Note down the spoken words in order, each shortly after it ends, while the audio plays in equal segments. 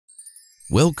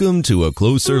Welcome to a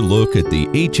closer look at the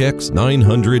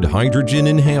HX900 Hydrogen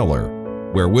Inhaler,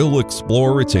 where we'll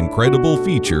explore its incredible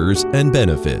features and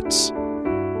benefits.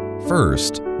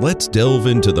 First, let's delve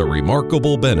into the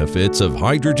remarkable benefits of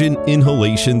hydrogen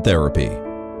inhalation therapy.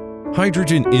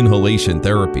 Hydrogen inhalation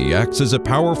therapy acts as a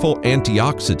powerful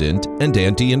antioxidant and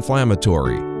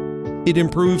anti-inflammatory. It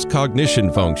improves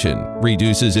cognition function,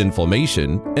 reduces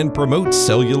inflammation, and promotes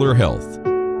cellular health.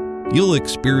 You'll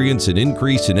experience an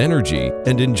increase in energy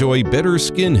and enjoy better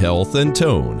skin health and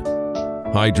tone.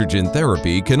 Hydrogen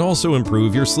therapy can also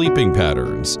improve your sleeping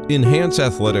patterns, enhance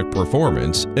athletic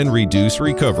performance, and reduce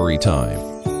recovery time.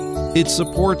 It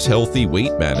supports healthy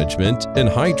weight management and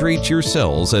hydrates your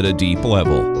cells at a deep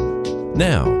level.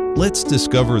 Now, let's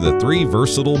discover the three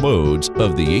versatile modes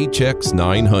of the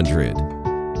HX900.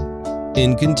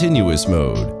 In continuous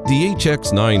mode, the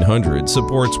HX900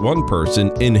 supports one person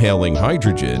inhaling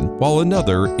hydrogen while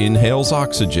another inhales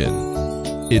oxygen.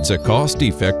 It's a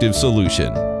cost-effective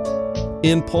solution.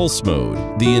 In pulse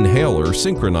mode, the inhaler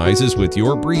synchronizes with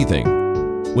your breathing.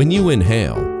 When you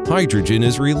inhale, hydrogen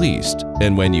is released,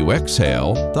 and when you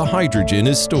exhale, the hydrogen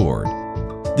is stored.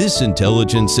 This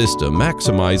intelligent system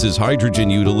maximizes hydrogen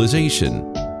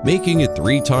utilization, making it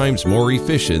 3 times more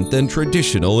efficient than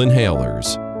traditional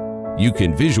inhalers. You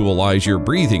can visualize your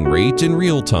breathing rate in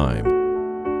real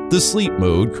time. The sleep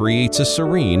mode creates a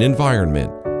serene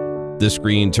environment. The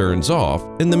screen turns off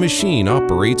and the machine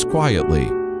operates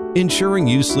quietly, ensuring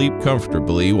you sleep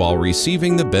comfortably while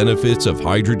receiving the benefits of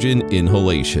hydrogen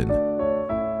inhalation.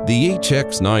 The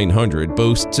HX900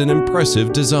 boasts an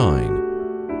impressive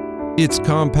design. It's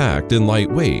compact and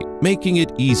lightweight, making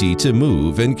it easy to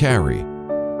move and carry.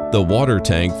 The water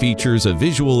tank features a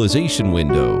visualization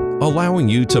window, allowing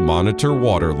you to monitor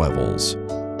water levels.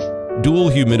 Dual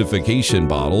humidification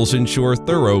bottles ensure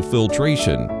thorough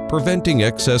filtration, preventing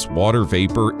excess water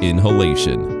vapor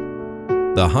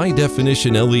inhalation. The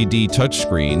high-definition LED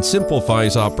touchscreen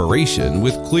simplifies operation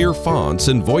with clear fonts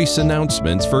and voice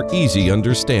announcements for easy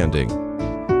understanding.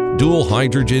 Dual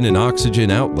hydrogen and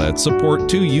oxygen outlets support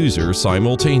 2 users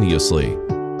simultaneously.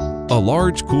 A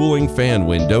large cooling fan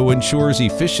window ensures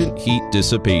efficient heat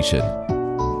dissipation.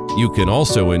 You can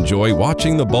also enjoy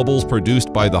watching the bubbles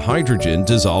produced by the hydrogen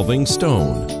dissolving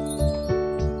stone.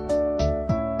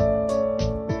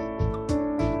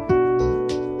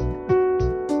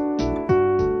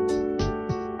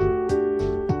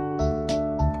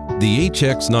 The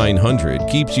HX900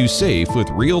 keeps you safe with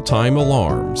real-time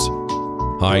alarms.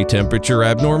 High temperature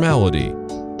abnormality.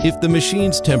 If the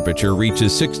machine's temperature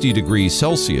reaches 60 degrees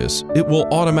Celsius, it will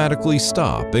automatically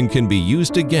stop and can be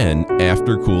used again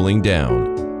after cooling down.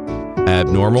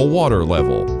 Abnormal water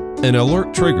level. An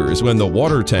alert triggers when the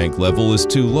water tank level is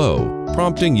too low,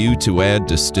 prompting you to add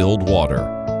distilled water.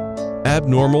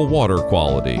 Abnormal water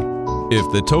quality.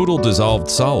 If the total dissolved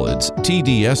solids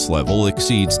TDS level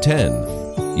exceeds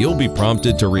 10, you'll be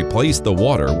prompted to replace the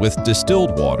water with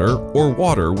distilled water or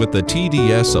water with a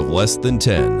TDS of less than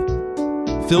 10.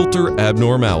 Filter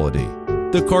abnormality.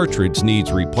 The cartridge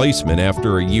needs replacement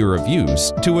after a year of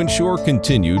use to ensure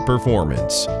continued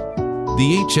performance.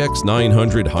 The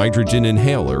HX900 Hydrogen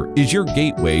Inhaler is your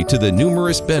gateway to the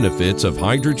numerous benefits of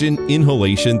hydrogen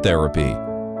inhalation therapy.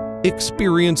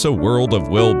 Experience a world of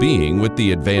well-being with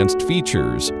the advanced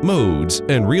features, modes,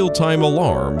 and real-time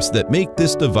alarms that make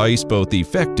this device both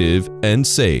effective and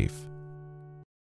safe.